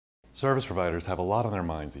Service providers have a lot on their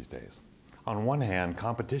minds these days. On one hand,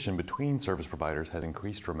 competition between service providers has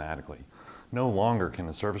increased dramatically. No longer can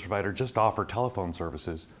a service provider just offer telephone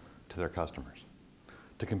services to their customers.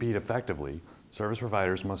 To compete effectively, service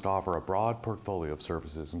providers must offer a broad portfolio of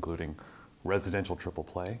services including residential triple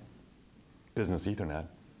play, business Ethernet,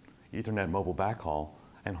 Ethernet mobile backhaul,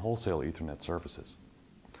 and wholesale Ethernet services.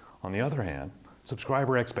 On the other hand,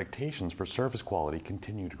 subscriber expectations for service quality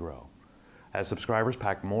continue to grow. As subscribers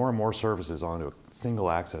pack more and more services onto a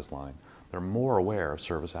single access line, they're more aware of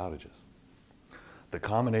service outages. The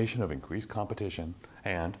combination of increased competition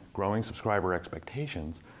and growing subscriber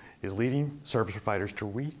expectations is leading service providers to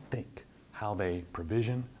rethink how they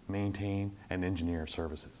provision, maintain, and engineer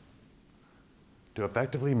services. To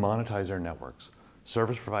effectively monetize their networks,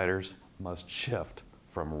 service providers must shift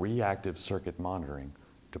from reactive circuit monitoring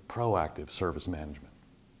to proactive service management.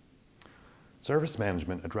 Service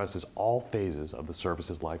management addresses all phases of the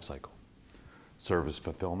service's lifecycle: service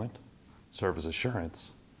fulfillment, service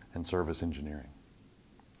assurance, and service engineering.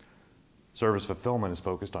 Service fulfillment is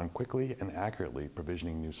focused on quickly and accurately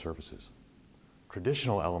provisioning new services.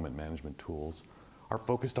 Traditional element management tools are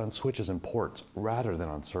focused on switches and ports rather than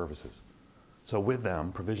on services. So with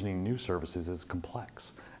them, provisioning new services is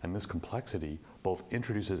complex, and this complexity both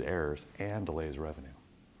introduces errors and delays revenue.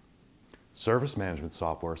 Service management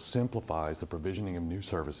software simplifies the provisioning of new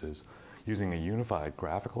services using a unified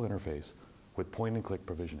graphical interface with point-and-click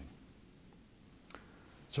provisioning.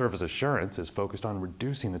 Service assurance is focused on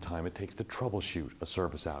reducing the time it takes to troubleshoot a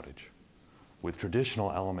service outage. With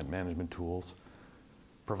traditional element management tools,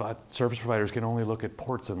 service providers can only look at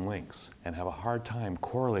ports and links and have a hard time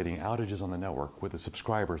correlating outages on the network with the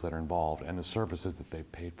subscribers that are involved and the services that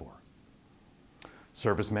they've paid for.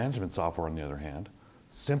 Service management software, on the other hand,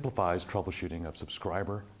 simplifies troubleshooting of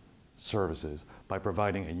subscriber services by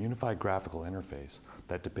providing a unified graphical interface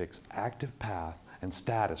that depicts active path and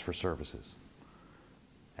status for services.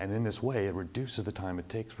 And in this way, it reduces the time it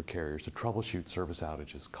takes for carriers to troubleshoot service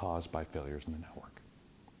outages caused by failures in the network.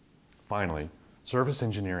 Finally, service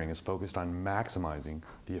engineering is focused on maximizing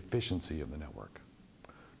the efficiency of the network.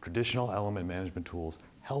 Traditional element management tools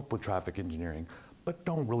help with traffic engineering, but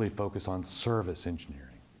don't really focus on service engineering.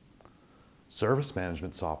 Service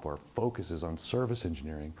management software focuses on service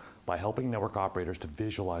engineering by helping network operators to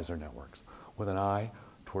visualize their networks with an eye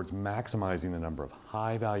towards maximizing the number of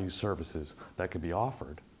high-value services that can be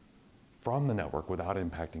offered from the network without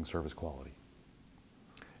impacting service quality.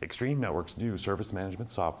 Extreme Networks' new service management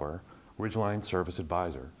software, Ridgeline Service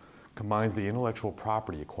Advisor, combines the intellectual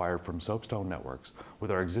property acquired from Soapstone Networks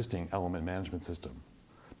with our existing element management system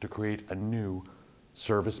to create a new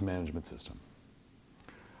service management system.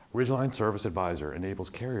 Ridgeline Service Advisor enables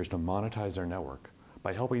carriers to monetize their network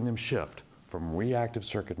by helping them shift from reactive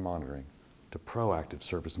circuit monitoring to proactive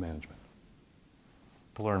service management.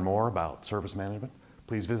 To learn more about service management,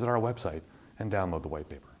 please visit our website and download the white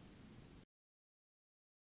paper.